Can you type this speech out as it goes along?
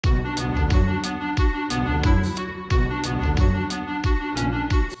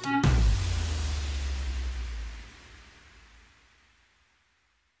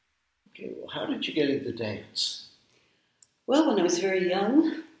How did you get into dance? Well, when I was very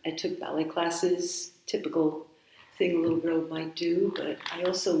young, I took ballet classes, typical thing a little girl might do, but I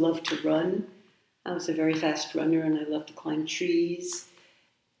also loved to run. I was a very fast runner and I loved to climb trees.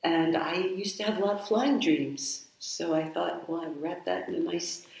 And I used to have a lot of flying dreams. So I thought, well, I'd wrap that in a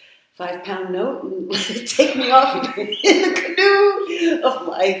nice 5-pound note and take me off in the canoe of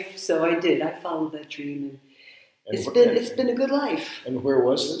life. So I did. I followed that dream, and it's been a good life. And where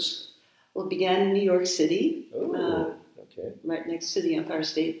was this? Well, it began in New York City, Okay. right next to the Empire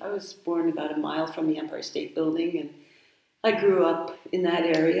State. I was born about a mile from the Empire State Building, and I grew up in that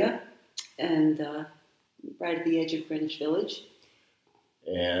area, and right at the edge of Greenwich Village.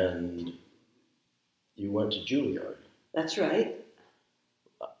 And you went to Juilliard. That's right.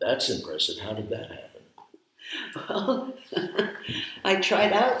 That's impressive. How did that happen? Well, I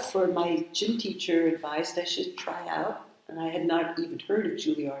tried out for my gym teacher advised I should try out, and I had not even heard of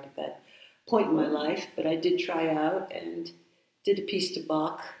Juilliard at that point in my life, but I did try out and did a piece to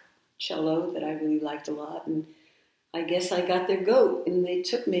Bach cello that I really liked a lot, and I guess I got their goat, and they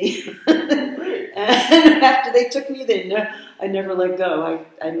took me. And after they took me, I never let go.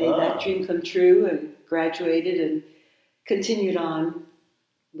 I made that dream come true and graduated and continued on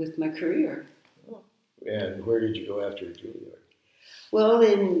with my career. And where did you go after Juilliard? Well,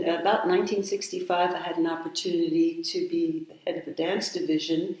 in about 1965, I had an opportunity to be the head of the dance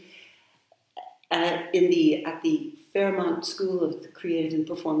division at the Fairmont School of the Creative and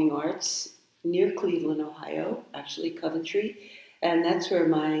Performing Arts near Cleveland, Ohio, actually Coventry. And that's where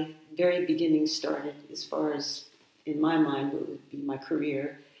my very beginning started as far as, in my mind, what would be my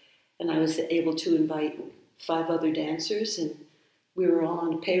career. And I was able to invite 5 other dancers, and we were all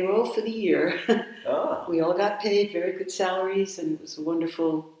on a payroll for the year. We all got paid very good salaries, and it was a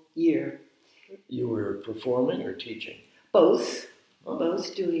wonderful year. You were performing or teaching? Both.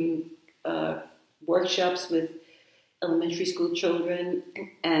 Both, doing workshops with elementary school children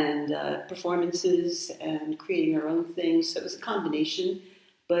and performances and creating our own things. So it was a combination,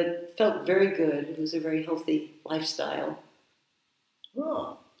 but felt very good. It was a very healthy lifestyle.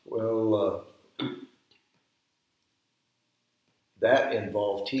 Oh, well, that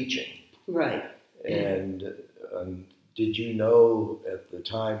involved teaching. Right. And did you know at the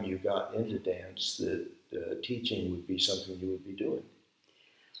time you got into dance that teaching would be something you would be doing?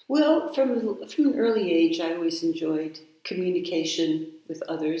 Well, from an early age, I always enjoyed communication with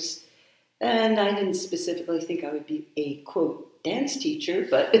others. And I didn't specifically think I would be a, quote, dance teacher,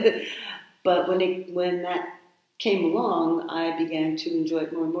 but when that came along, I began to enjoy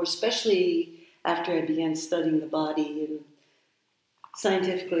it more and more, especially after I began studying the body and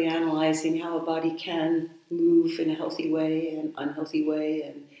scientifically analyzing how a body can move in a healthy way and unhealthy way,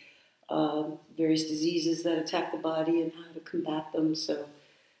 and various diseases that attack the body and how to combat them. So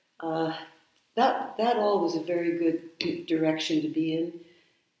that all was a very good direction to be in.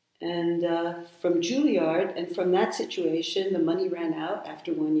 And from Juilliard, and from that situation, the money ran out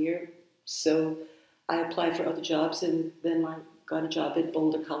after 1 year. So I applied for other jobs, and then I got a job in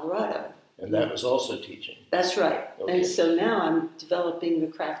Boulder, Colorado. And that was also teaching. That's right. Okay. And so now I'm developing the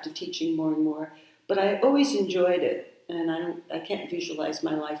craft of teaching more and more. But I always enjoyed it, and I can't visualize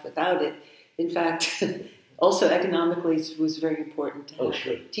my life without it. In fact, also economically, it was very important to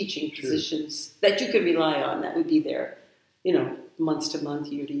have teaching positions that you could rely on, that would be there, months to month,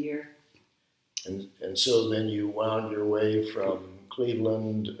 year to year. And so then you wound your way from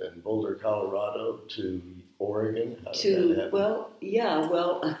Cleveland and Boulder, Colorado to Oregon? How did that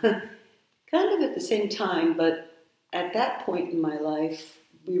happen? Kind of at the same time, but at that point in my life,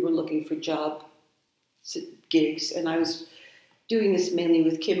 we were looking for job gigs, and I was doing this mainly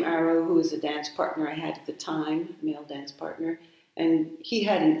with Kim Arrow, who was a dance partner I had at the time, a male dance partner, and he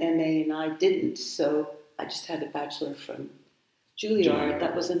had an MA and I didn't, so I just had a bachelor from Juilliard.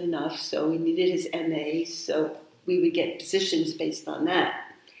 That wasn't enough, so we needed his MA, so we would get positions based on that.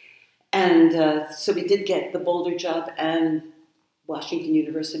 And so we did get the Boulder job and Washington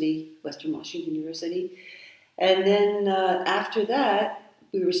University, Western Washington University. And then after that,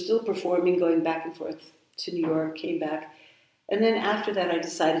 we were still performing, going back and forth to New York, came back. And then after that, I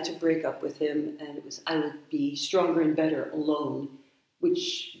decided to break up with him, and I would be stronger and better alone,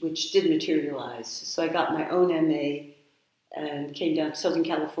 which did materialize. So I got my own MA and came down to Southern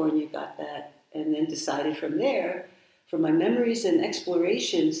California, got that, and then decided from there, from my memories and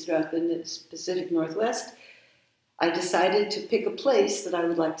explorations throughout the Pacific Northwest, I decided to pick a place that I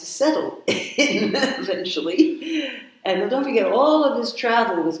would like to settle in eventually. And don't forget, all of this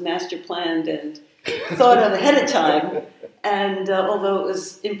travel was master planned and thought of ahead of time. And although it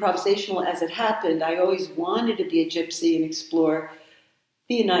was improvisational as it happened, I always wanted to be a gypsy and explore,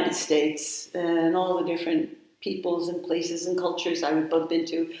 the United States and all the different peoples and places and cultures I would bump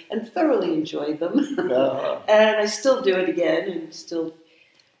into and thoroughly enjoyed them. And I still do it again, and still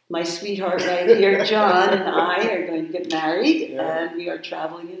my sweetheart right here, John, and I are going to get married, and we are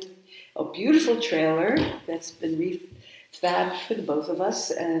traveling in a beautiful trailer that's been refabbed for the both of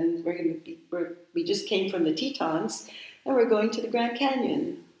us, and we just came from the Tetons, and we're going to the Grand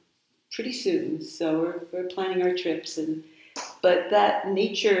Canyon pretty soon. So we're planning our trips, but that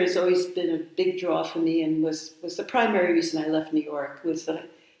nature has always been a big draw for me, and was the primary reason I left New York. Was that I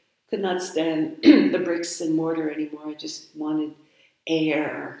could not stand the bricks and mortar anymore. I just wanted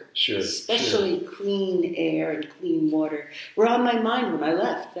air, especially clean air and clean water, were on my mind when I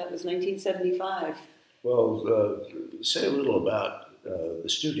left. That was 1975. Well, say a little about the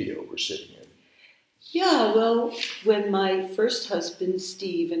studio we're sitting in. Yeah, well, when my first husband,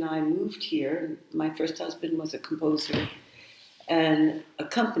 Steve, and I moved here, my first husband was a composer and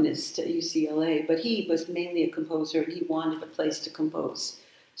accompanist at UCLA, but he was mainly a composer, and he wanted a place to compose.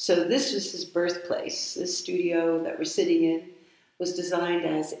 So this was his birthplace. This studio that we're sitting in was designed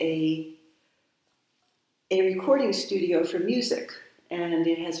as a recording studio for music, and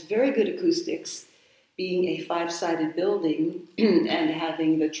it has very good acoustics, being a 5-sided building and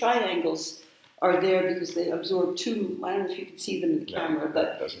having the triangles are there because they absorb too, I don't know if you can see them in the camera,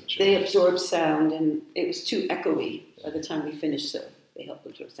 but they absorb sound, and it was too echoey by the time we finished, so they helped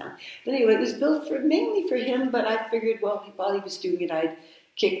absorb sound. But anyway, it was built mainly for him, but I figured, well, while he was doing it, I'd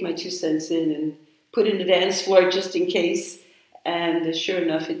kick my 2 cents in and put in a dance floor just in case. And sure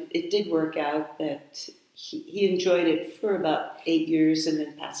enough, it did work out that he enjoyed it for about 8 years and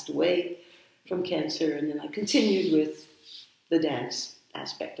then passed away from cancer, and then I continued with the dance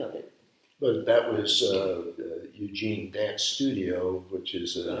aspect of it. But that was Eugene Dance Studio, which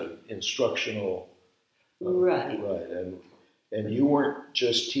is instructional. Right. And you weren't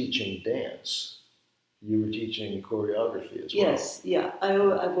just teaching dance. You were teaching choreography as well. Yes, yeah.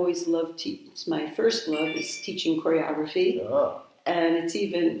 I've always loved my first love is teaching choreography. And it's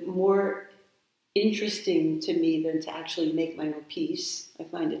even more interesting to me than to actually make my own piece. I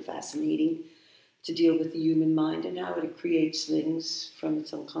find it fascinating to deal with the human mind and how it creates things from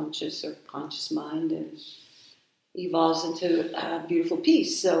its unconscious or conscious mind and evolves into a beautiful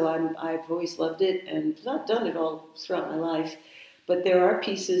piece. So I've always loved it, and not done it all throughout my life, but there are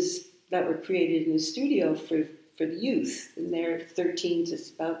pieces that were created in the studio for the youth, and they're 13 to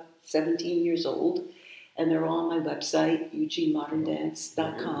about 17 years old, and they're all on my website,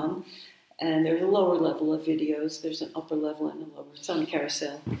 eugenemoderndance.com. And there's a lower level of videos. There's an upper level and a lower. It's on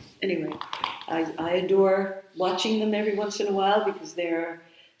carousel. Anyway, I adore watching them every once in a while because they're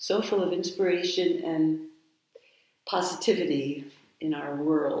so full of inspiration and positivity in our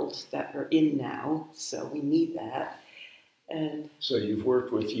world that we're in now. So we need that. And so you've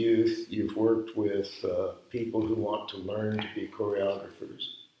worked with youth. You've worked with people who want to learn to be choreographers.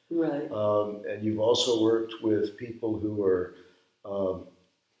 Right. And you've also worked with people who are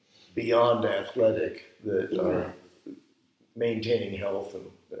beyond athletic, that are maintaining health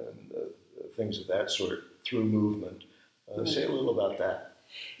and things of that sort through movement. Say a little about that.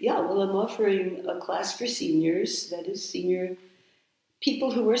 Yeah, well, I'm offering a class for seniors, that is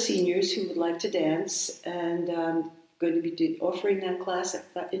people who are seniors who would like to dance, and I'm going to be offering that class.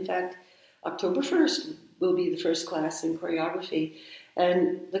 In fact, October 1st will be the first class in choreography.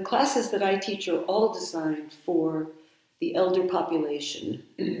 And the classes that I teach are all designed for the elder population,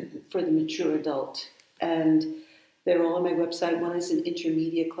 for the mature adult. And they're all on my website. One is an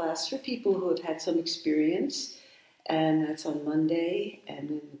intermediate class for people who have had some experience, and that's on Monday. And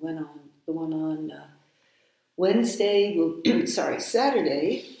then the one on Wednesday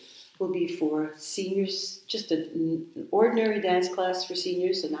Saturday will be for seniors, just an ordinary dance class for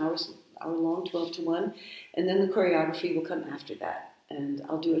seniors, an hour long, 12 to 1. And then the choreography will come after that. And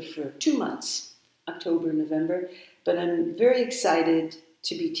I'll do it for 2 months, October and November. But I'm very excited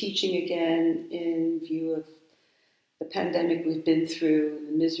to be teaching again in view of the pandemic we've been through, and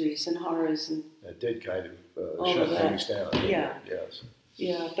the miseries and horrors, and it did kind of shut things down. Yeah. Yes.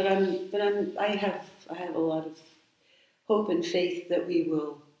 Yeah, but I have a lot of hope and faith that we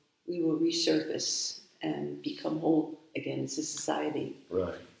will resurface and become whole again as a society.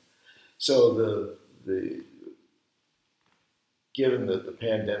 Right. So given that the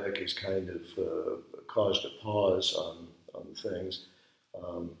pandemic has kind of caused a pause on things,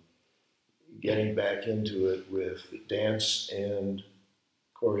 getting back into it with dance and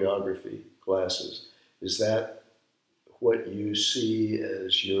choreography classes, is that what you see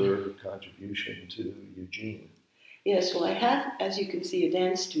as your contribution to Eugene? Yes, well, I have, as you can see, a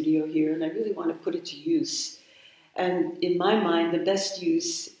dance studio here, and I really want to put it to use. And in my mind, the best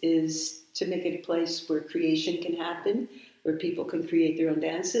use is to make it a place where creation can happen, where people can create their own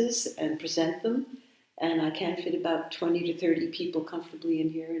dances and present them. And I can fit about 20 to 30 people comfortably in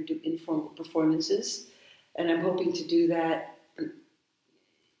here and do informal performances. And I'm hoping to do that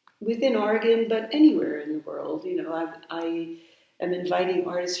within Oregon, but anywhere in the world. You know, I am inviting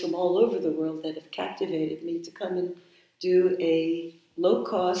artists from all over the world that have captivated me to come and do a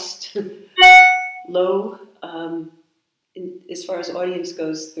low-cost, low, as far as audience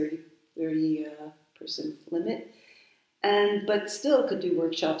goes, 30 person limit. But still could do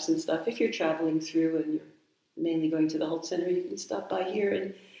workshops and stuff. If you're traveling through and you're mainly going to the Holt Center, you can stop by here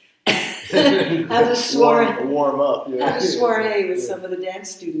and have a soiree. Warm up. Yeah. Have a soiree with some of the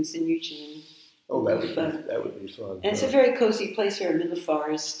dance students in Eugene. Oh, that would be fun. And it's a very cozy place here. I'm in the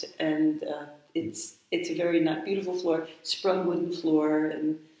forest, and it's a very beautiful floor, sprung wooden floor,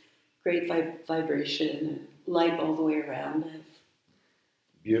 and great vibration, and light all the way around.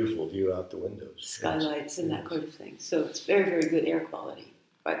 Beautiful view out the windows. Skylights and that kind of thing. So it's very, very good air quality,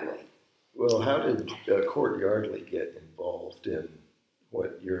 by the way. Well, how did Courtyardly get involved in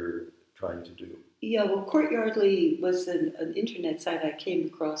what you're trying to do? Yeah, well, Courtyardly was an internet site I came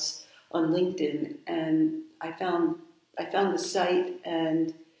across on LinkedIn, and I found the site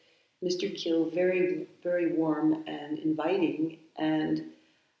and Mr. Kill very, very warm and inviting. And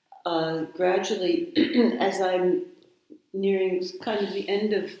gradually, as I'm nearing kind of the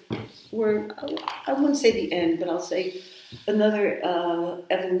end of, I wouldn't say the end, but I'll say another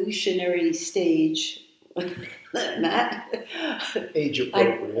evolutionary stage. Matt, age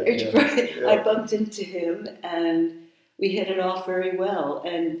appropriate. I bumped into him, and we hit it off very well.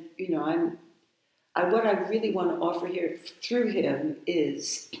 And you know, what I really want to offer here through him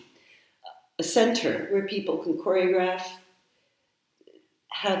is a center where people can choreograph,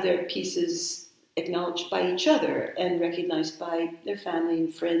 have their pieces acknowledged by each other and recognized by their family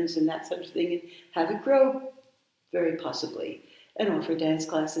and friends and that sort of thing, and have it grow, very possibly, and offer dance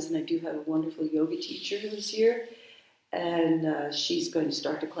classes. And I do have a wonderful yoga teacher who's here, and she's going to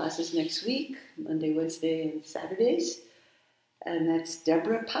start the classes next week, Monday, Wednesday, and Saturdays. And that's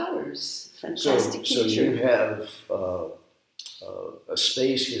Deborah Powers, fantastic teacher. So you have a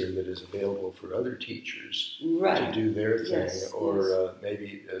space here that is available for other teachers to do their thing, or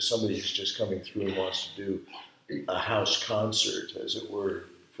maybe somebody's just coming through and wants to do a house concert, as it were,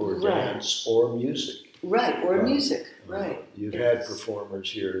 for dance or music. Right, or music, right. You've had performers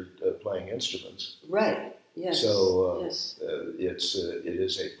here playing instruments. Right, yes. So it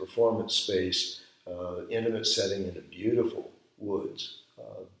is a performance space, intimate setting in a beautiful woods.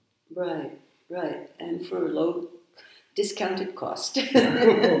 Right, and for low discounted cost.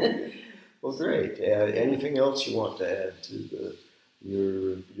 Well, great. Anything else you want to add to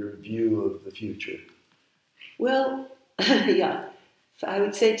your view of the future? Well, yeah. I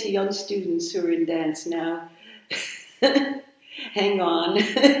would say to young students who are in dance now, hang on,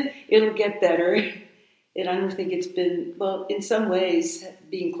 it'll get better. And I don't think it's been, well, in some ways,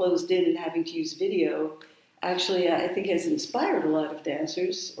 being closed in and having to use video, actually, I think has inspired a lot of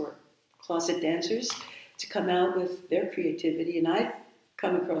dancers or closet dancers to come out with their creativity. And I've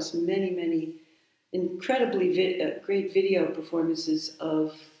come across many, many incredibly great video performances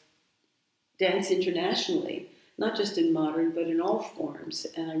of dance internationally. Not just in modern, but in all forms.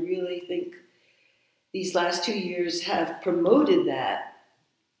 And I really think these last 2 years have promoted that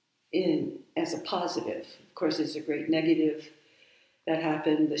as a positive. Of course, there's a great negative that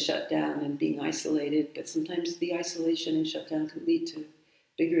happened, the shutdown and being isolated, but sometimes the isolation and shutdown can lead to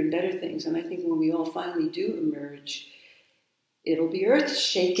bigger and better things. And I think when we all finally do emerge, it'll be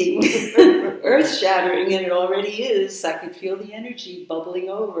earth-shaking, earth-shattering, and it already is. I could feel the energy bubbling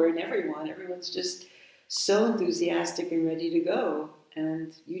over in everyone's just so enthusiastic and ready to go.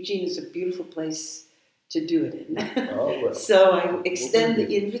 And Eugene is a beautiful place to do it in. Oh, well. So I extend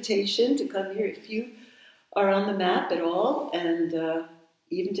the invitation to come here if you are on the map at all, and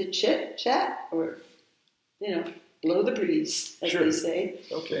even to chat or, blow the breeze, as they say.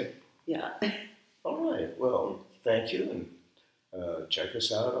 Okay. Yeah. All right. Well, thank you, and check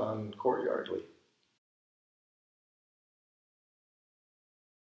us out on Courtyardly.